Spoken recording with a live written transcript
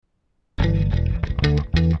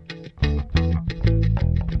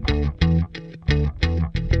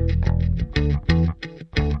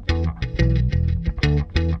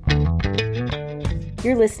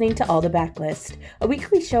You're listening to All the Backlist, a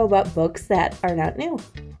weekly show about books that are not new.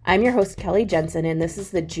 I'm your host, Kelly Jensen, and this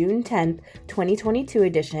is the June 10th, 2022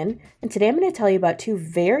 edition. And today I'm going to tell you about two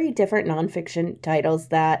very different nonfiction titles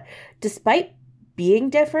that, despite being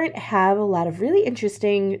different, have a lot of really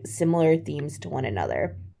interesting, similar themes to one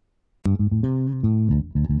another.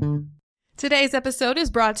 Today's episode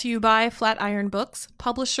is brought to you by Flatiron Books,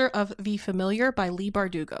 publisher of The Familiar by Leigh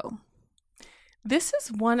Bardugo. This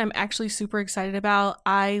is one I'm actually super excited about.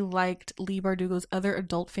 I liked Leigh Bardugo's other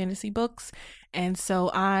adult fantasy books, and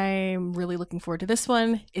so I'm really looking forward to this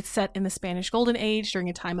one. It's set in the Spanish Golden Age during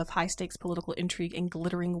a time of high-stakes political intrigue and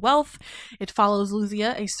glittering wealth. It follows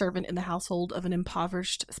Lucia, a servant in the household of an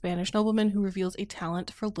impoverished Spanish nobleman who reveals a talent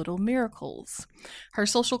for little miracles. Her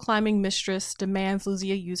social climbing mistress demands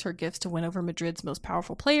Lucia use her gifts to win over Madrid's most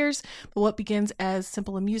powerful players, but what begins as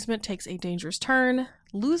simple amusement takes a dangerous turn.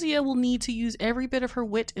 Lucia will need to use every bit of her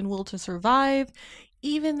wit and will to survive,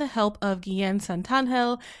 even the help of Guillen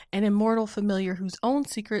Santangel, an immortal familiar whose own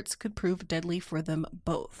secrets could prove deadly for them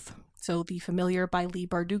both. So The Familiar by Leigh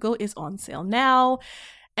Bardugo is on sale now.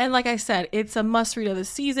 And like I said, it's a must-read of the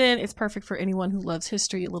season. It's perfect for anyone who loves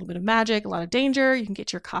history, a little bit of magic, a lot of danger. You can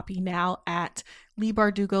get your copy now at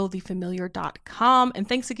LeighBardugoTheFamiliar.com. And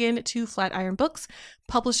thanks again to Flatiron Books,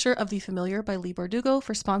 publisher of The Familiar by Leigh Bardugo,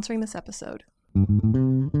 for sponsoring this episode.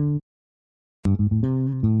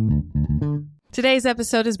 Today's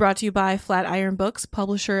episode is brought to you by Flatiron Books,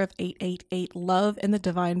 publisher of 888 Love and the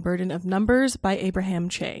Divine Burden of Numbers by Abraham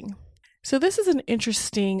Chang. So this is an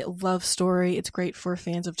interesting love story. It's great for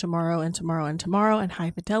fans of Tomorrow and Tomorrow and Tomorrow and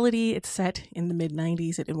High Fidelity. It's set in the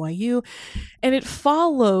mid-90s at NYU, and it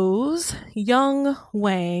follows young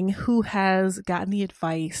Wang, who has gotten the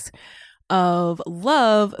advice of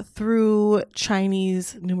love through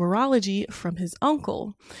Chinese numerology from his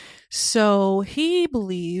uncle. So he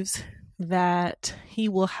believes that he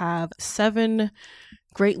will have 7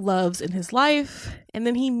 great loves in his life, and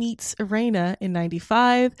then he meets Irena in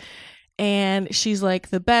 95, and she's like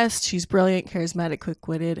the best. She's brilliant, charismatic,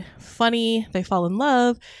 quick-witted, funny. They fall in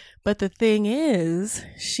love. But the thing is,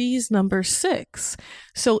 she's number 6.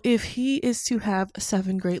 So if he is to have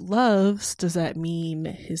 7 great loves, does that mean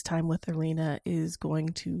his time with Irena is going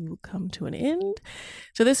to come to an end?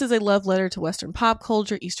 So this is a love letter to Western pop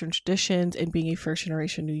culture, Eastern traditions, and being a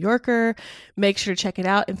first-generation New Yorker. Make sure to check it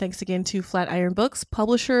out. And thanks again to Flatiron Books,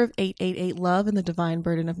 publisher of 888 Love and the Divine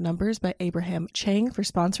Burden of Numbers by Abraham Chang, for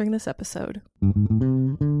sponsoring this episode.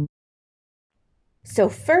 So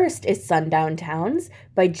first is Sundown Towns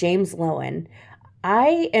by James Loewen.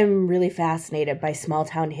 I am really fascinated by small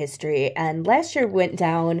town history, and last year went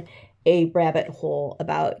down a rabbit hole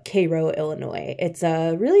about Cairo, Illinois. It's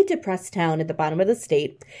a really depressed town at the bottom of the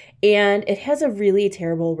state, and it has a really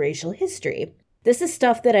terrible racial history. This is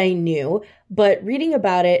stuff that I knew, but reading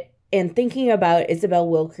about it and thinking about Isabel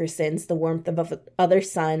Wilkerson's The Warmth of Other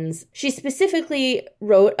Suns, she specifically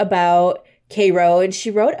wrote about Cairo, and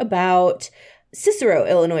she wrote about Cicero,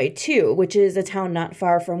 Illinois, too, which is a town not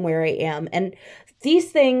far from where I am. And these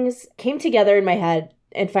things came together in my head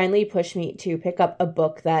and finally pushed me to pick up a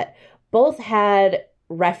book that both had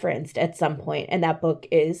referenced at some point, and that book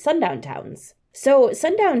is Sundown Towns. So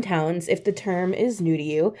sundown towns, if the term is new to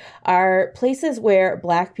you, are places where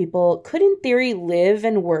Black people could in theory live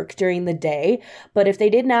and work during the day, but if they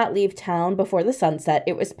did not leave town before the sunset,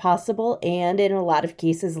 it was possible, and in a lot of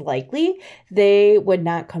cases likely, they would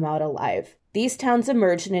not come out alive. These towns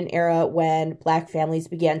emerged in an era when Black families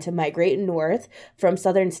began to migrate north from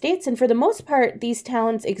southern states, and for the most part, these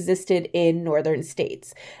towns existed in northern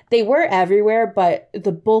states. They were everywhere, but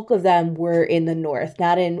the bulk of them were in the north,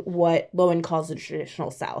 not in what Loewen calls the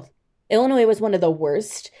traditional south. Illinois was one of the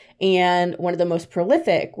worst and one of the most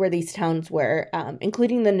prolific where these towns were,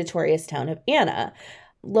 including the notorious town of Anna.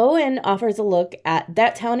 Loewen offers a look at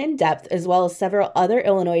that town in depth, as well as several other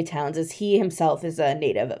Illinois towns, as he himself is a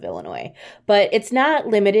native of Illinois. But it's not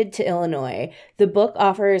limited to Illinois. The book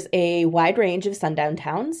offers a wide range of sundown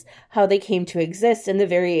towns, how they came to exist, and the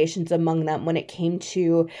variations among them when it came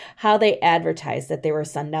to how they advertised that they were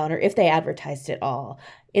sundown, or if they advertised at all.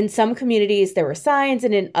 In some communities, there were signs,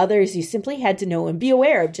 and in others, you simply had to know and be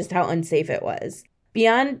aware of just how unsafe it was.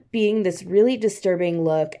 Beyond being this really disturbing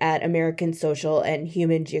look at American social and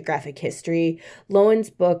human geographic history, Loewen's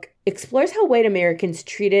book explores how white Americans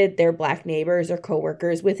treated their Black neighbors or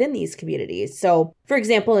coworkers within these communities. So, for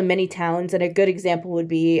example, in many towns, and a good example would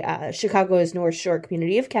be Chicago's North Shore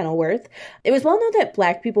community of Kenilworth, it was well known that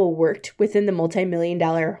Black people worked within the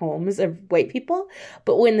multi-million-dollar homes of white people,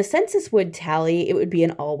 but when the census would tally, it would be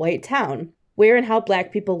an all-white town. Where and how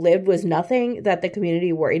Black people lived was nothing that the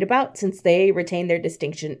community worried about since they retained their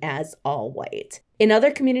distinction as all white. In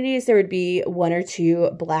other communities, there would be one or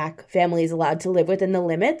two Black families allowed to live within the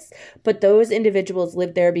limits, but those individuals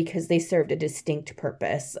lived there because they served a distinct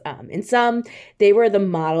purpose. In some, they were the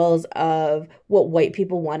models of what white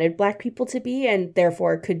people wanted Black people to be, and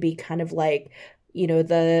therefore could be kind of like, you know,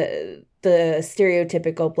 the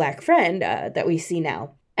stereotypical Black friend that we see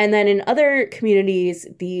now. And then in other communities,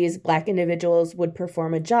 these Black individuals would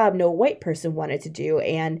perform a job no white person wanted to do,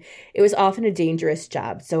 and it was often a dangerous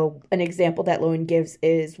job. So an example that Lowen gives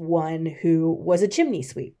is one who was a chimney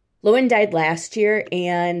sweep. Lowen died last year,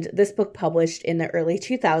 and this book published in the early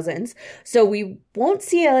 2000s, so we won't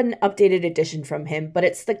see an updated edition from him, but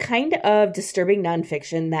it's the kind of disturbing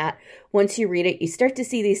nonfiction that once you read it, you start to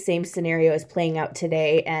see these same scenarios playing out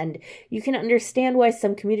today, and you can understand why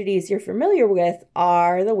some communities you're familiar with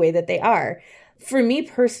are the way that they are. For me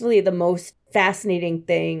personally, the most fascinating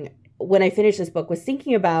thing when I finished this book was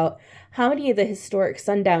thinking about how many of the historic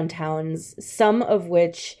sundown towns, some of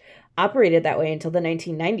which operated that way until the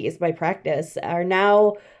 1990s by practice, are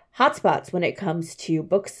now hotspots when it comes to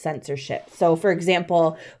book censorship. So, for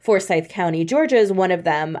example, Forsyth County, Georgia is one of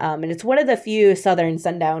them, and it's one of the few southern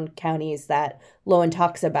sundown counties that Lowen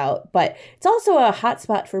talks about. But it's also a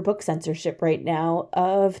hotspot for book censorship right now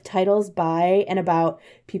of titles by and about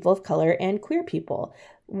people of color and queer people.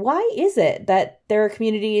 Why is it that there are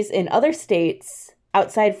communities in other states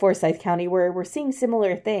outside Forsyth County where we're seeing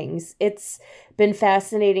similar things? It's been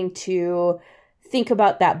fascinating to think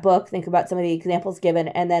about that book, think about some of the examples given,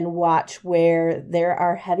 and then watch where there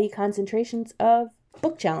are heavy concentrations of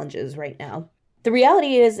book challenges right now. The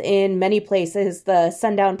reality is, in many places, the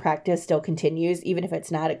sundown practice still continues, even if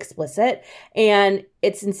it's not explicit, and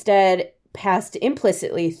it's instead passed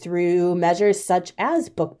implicitly through measures such as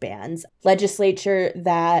book bans, legislature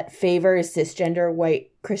that favors cisgender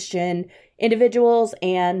white Christian individuals,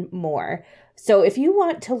 and more. So if you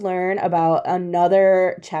want to learn about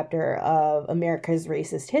another chapter of America's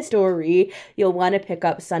racist history, you'll want to pick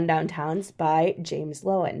up Sundown Towns by James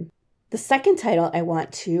Lowen. The second title I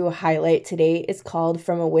want to highlight today is called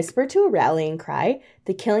From a Whisper to a Rallying Cry,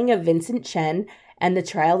 The Killing of Vincent Chen and the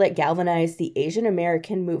Trial That Galvanized the Asian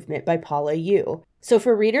American Movement by Paula Yu. So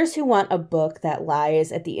for readers who want a book that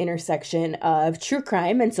lies at the intersection of true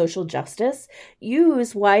crime and social justice,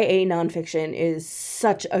 Yu's YA nonfiction is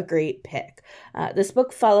such a great pick. This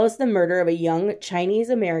book follows the murder of a young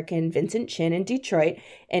Chinese-American Vincent Chin in Detroit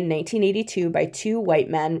in 1982 by two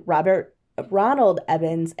white men, Ronald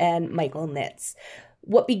Evans and Michael Nitz.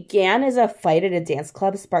 What began as a fight at a dance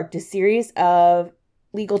club sparked a series of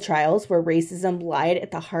legal trials where racism lied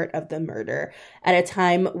at the heart of the murder at a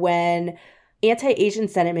time when anti-Asian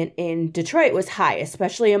sentiment in Detroit was high,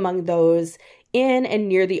 especially among those in and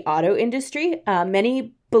near the auto industry.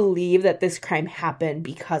 Many believe that this crime happened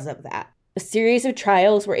because of that. A series of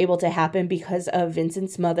trials were able to happen because of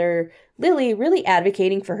Vincent's mother, Lily, really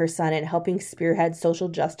advocating for her son and helping spearhead social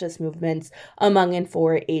justice movements among and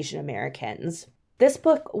for Asian Americans. This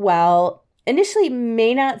book, while initially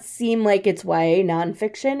may not seem like it's YA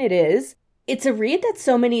nonfiction, it is. It's a read that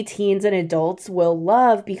so many teens and adults will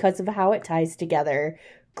love because of how it ties together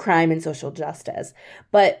crime and social justice.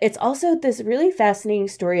 But it's also this really fascinating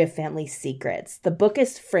story of family secrets. The book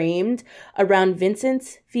is framed around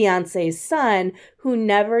Vincent's fiance's son, who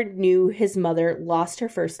never knew his mother lost her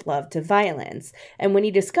first love to violence. And when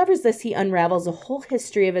he discovers this, he unravels a whole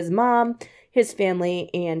history of his mom, his family,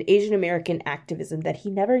 and Asian American activism that he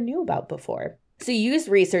never knew about before. So Yu's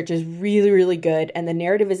research is really, really good, and the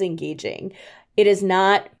narrative is engaging. It is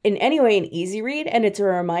not in any way an easy read, and it's a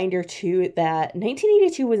reminder, too, that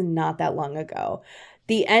 1982 was not that long ago.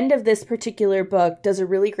 The end of this particular book does a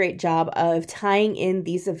really great job of tying in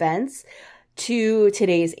these events to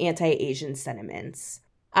today's anti-Asian sentiments.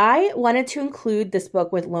 I wanted to include this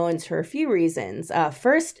book with Lowen's for a few reasons.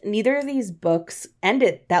 First, neither of these books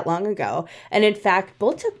ended that long ago, and in fact,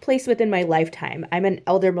 both took place within my lifetime. I'm an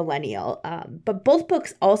elder millennial, but both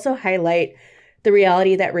books also highlight the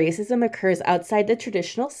reality that racism occurs outside the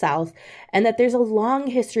traditional South, and that there's a long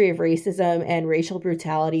history of racism and racial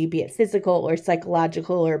brutality, be it physical or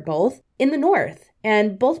psychological or both, in the North.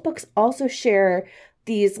 And both books also share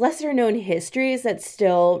these lesser-known histories that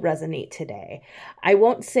still resonate today. I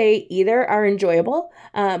won't say either are enjoyable,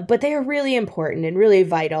 but they are really important and really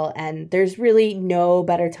vital, and there's really no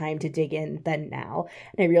better time to dig in than now.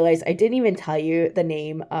 And I realized I didn't even tell you the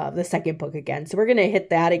name of the second book again, so we're going to hit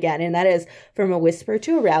that again, and that is From a Whisper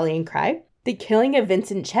to a Rallying Cry, The Killing of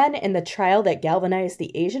Vincent Chen and the Trial That Galvanized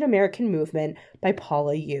the Asian American Movement by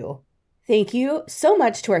Paula Yu. Thank you so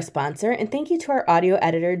much to our sponsor, and thank you to our audio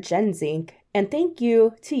editor, Jen Zink. And thank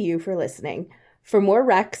you to you for listening. For more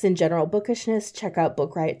recs and general bookishness, check out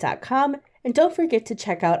bookriot.com. And don't forget to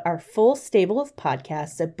check out our full stable of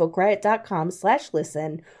podcasts at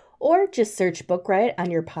bookriot.com/listen, or just search Book Riot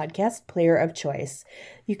on your podcast player of choice.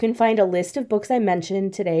 You can find a list of books I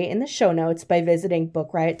mentioned today in the show notes by visiting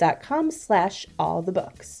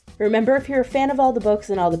bookriot.com/allthebooks. Remember, if you're a fan of All the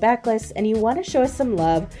Books and All the Backlists and you want to show us some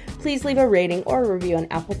love, please leave a rating or a review on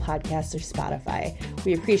Apple Podcasts or Spotify.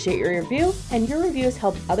 We appreciate your review, and your reviews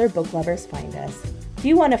help other book lovers find us. If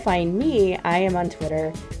you want to find me, I am on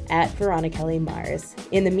Twitter at Veronica Kelly Mars.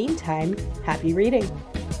 In the meantime, happy reading.